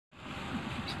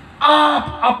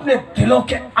आप अपने दिलों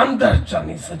के अंदर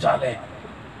जर्नी सजा लें।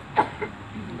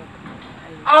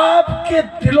 आपके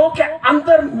दिलों के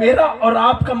अंदर मेरा और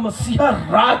आपका मसीहा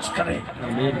राज करे।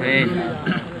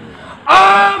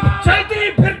 आप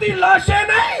चलती फिरती लाशें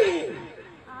नहीं,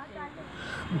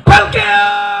 बल्कि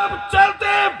आप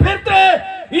चलते फिरते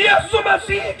यीशु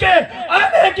मसीह के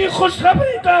आने की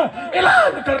खुशखबरी का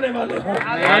ऐलान करने वाले हो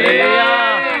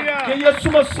कि यीशु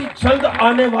मसीह जल्द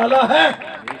आने वाला है,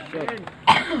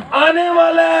 आने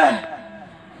वाला है।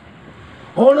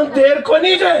 हुण देर को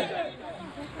नहीं जाए,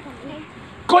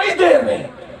 कोई देर नहीं।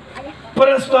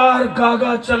 परस्तार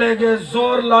गागा चले गए,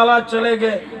 जोर लाला चले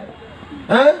गए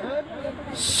हैं,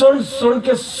 सुन सुन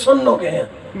के सुन हो गए हैं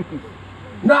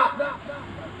ना।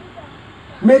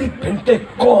 मेरी भिंटे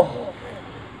कौम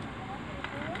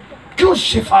क्यों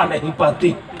शिफा नहीं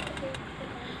पाती?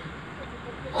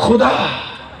 खुदा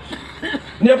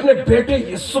ने अपने बेटे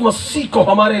यीशु मसीह को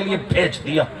हमारे लिए भेज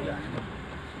दिया।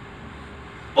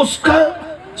 उसका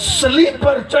सलीब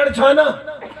पर चढ़ जाना,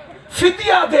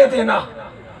 फिदिया दे देना।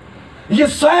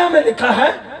 यशायाह में लिखा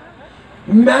है,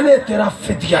 मैंने तेरा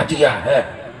फिदिया दिया है।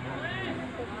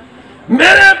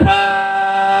 मेरे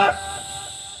पास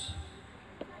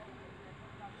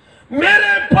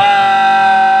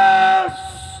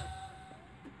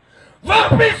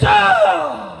वापिस आ,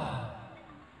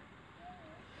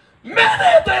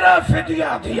 मैंने तेरा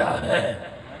फिदिया दिया है।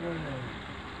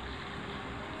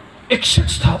 एक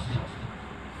शख्स था,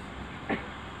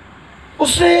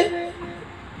 उसने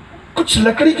कुछ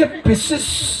लकड़ी के पीसेस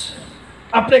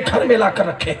अपने घर में लाकर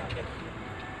रखे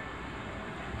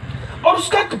और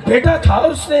उसका एक बेटा था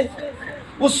और उसने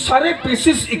वो सारे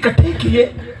पीसेस इकट्ठे किए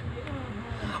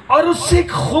और उससे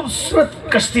एक खूबसूरत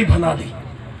कश्ती बना ली।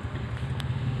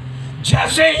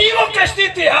 जैसे ही वो कश्ती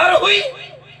तैयार हुई,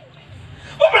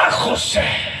 वो बड़ा खुश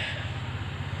है।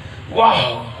 वाह,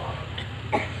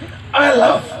 आई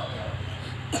लव,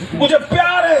 मुझे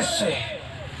प्यार है इससे।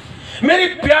 मेरी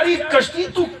प्यारी कश्ती,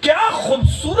 तू क्या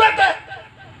खूबसूरत है।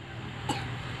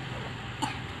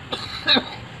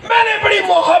 मैंने बड़ी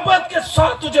मोहब्बत के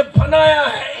साथ तुझे बनाया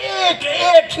है, एक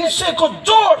एक हिस्से को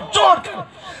जोड़ जोड़ कर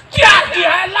तैयार किया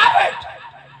है। Love it.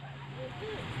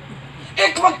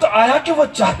 एक वक्त आया कि वो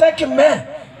चाहता है कि मैं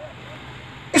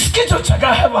इसकी जो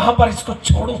जगह है वहां पर इसको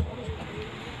छोड़ूं।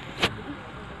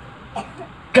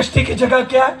 कश्ती की जगह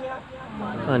क्या है?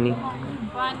 पानी।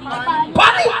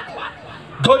 पानी।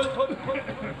 गुड।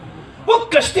 वो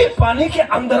कश्ती पानी के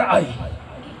अंदर आई।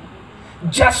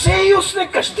 जैसे ही उसने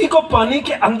कश्ती को पानी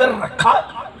के अंदर रखा,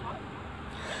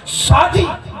 साथ ही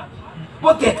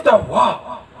वो देखता, वाह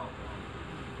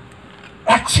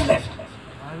एक्सीलेंट,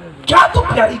 क्या तो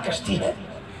प्यारी कश्ती है।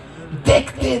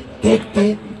 देखते देखते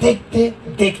देखते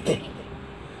देखते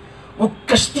वो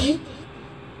कश्ती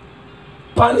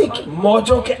पानी की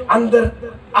मौजों के अंदर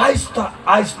आहिस्ता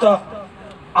आहिस्ता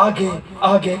आगे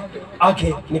आगे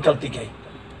आगे निकलती गई।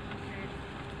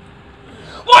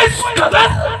 वो इस कदर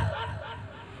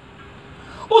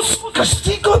उस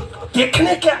कश्ती को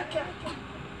देखने के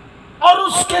और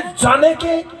उसके जाने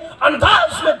के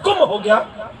अंदाज में गुम हो गया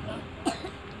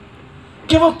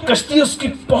कि वो कश्ती उसकी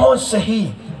पहुंच से ही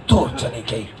दूर चली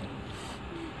गई।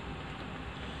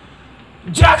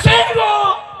 जैसे ही वो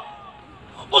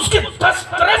उसकी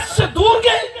दस्तरस से दूर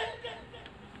गई,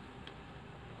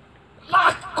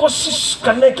 लाख कोशिश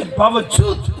करने के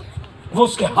बावजूद वो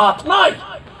उसके हाथ ना आई।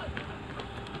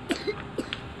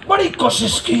 बड़ी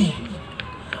कोशिश की,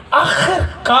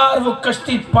 आखिरकार वो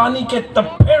कश्ती पानी के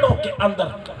तपेड़ों के अंदर,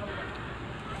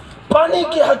 पानी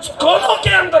के हचकोलों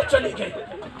के अंदर चली गई।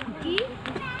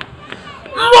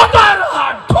 रोता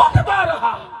रहा, ढूंढता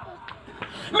रहा,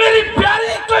 मेरी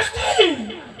प्यारी कश्ती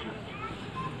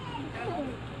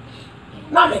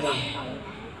ना मिली।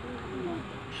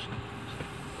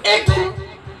 एक दिन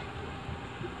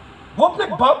वो अपने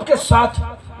बाप के साथ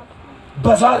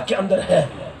बाजार के अंदर है।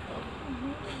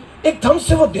 एकदम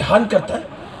से वो ध्यान करता है,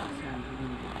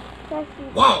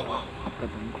 वाह,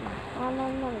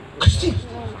 कश्ती।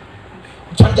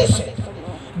 जल्दी से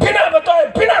बिना बताए,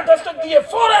 बिना दस्तक दिए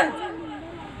फौरन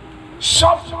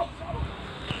शॉप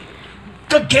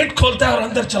का गेट खोलता है और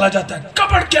अंदर चला जाता है।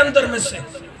 कबर्ड के अंदर में से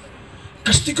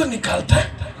कश्ती को निकालता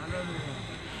है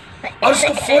और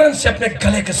उसको फौरन से अपने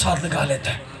गले के साथ लगा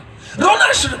लेता है।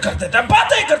 रोना शुरू कर देता है,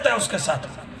 बातें करता है उसके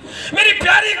साथ। मेरी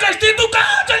प्यारी कश्ती, तू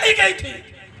कहां चली गई थी?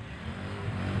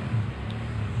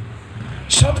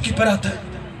 शॉपकीपर आता है,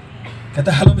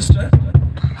 कहता है, हेलो मिस्टर।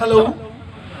 हेलो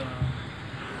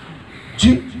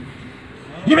जी,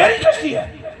 ये मेरी कश्ती है।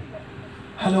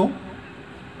 हेलो,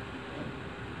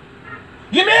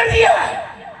 ये मेरी है,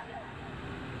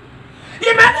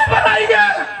 ये मैंने बनाई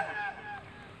है।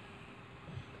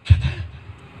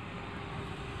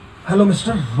 हेलो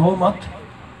मिस्टर, रो मत।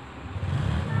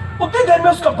 उतनी देर में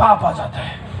उसका बाप आ जाता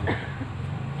है।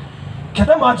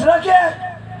 कहता माजरा क्या है?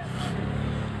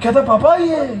 कहता पापा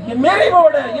ये मेरी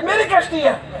बोट है, ये मेरी कश्ती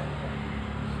है।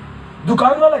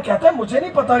 दुकान वाला कहता है मुझे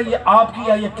नहीं पता ये आपकी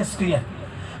है या किसकी है,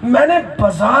 मैंने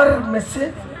बाजार में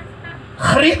से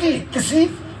खरीदी, किसी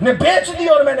ने बेच दी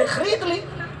और मैंने खरीद ली।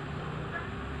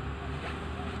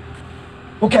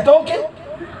 वो कहता ओके,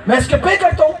 मैं इसके पे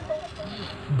करता हूं।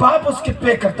 बाप उसके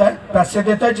पे करता है, पैसे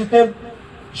देता है जितने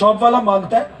शॉप वाला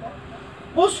मांगता है,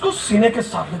 वो उसको सीने के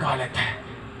साथ लगा लेता है।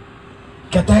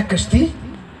 कहता है कश्ती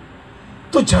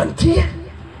तू जानती है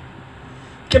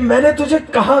कि मैंने तुझे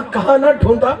कहां कहां ना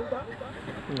ढूंढा?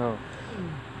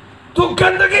 तू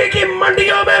गंदगी की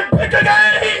मंडियों में बिक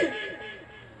गई,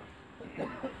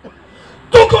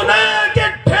 तू गुनाह के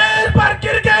ढेर पर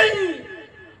गिर गई,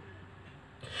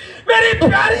 मेरी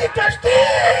प्यारी कश्ती।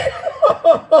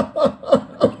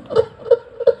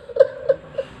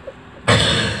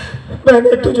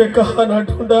 मैंने तुझे कहां ना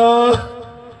ढूंढा,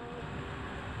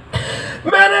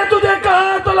 मैंने तुझे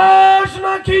कहां तलाश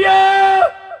ना किया,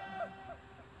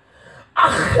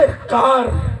 आखिरकार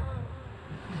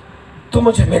तू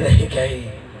मुझे मिल ही गई।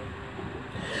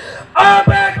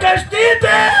 अब कश्ती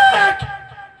देख,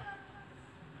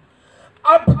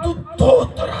 अब तू दो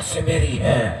तरह से मेरी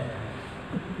है।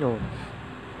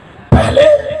 पहले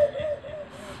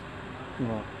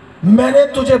मैंने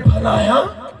तुझे बनाया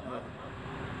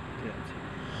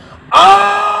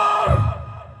और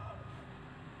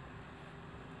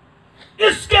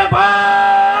इसके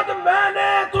बाद मैंने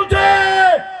तुझे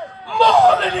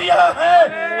मोल लिया है।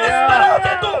 इस तरह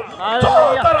से तू दो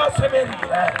तरह से मेरी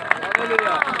है।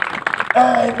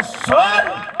 इंसान,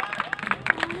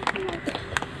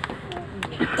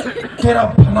 तेरा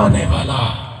बनाने वाला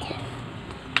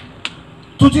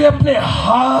तुझे अपने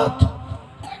हाथ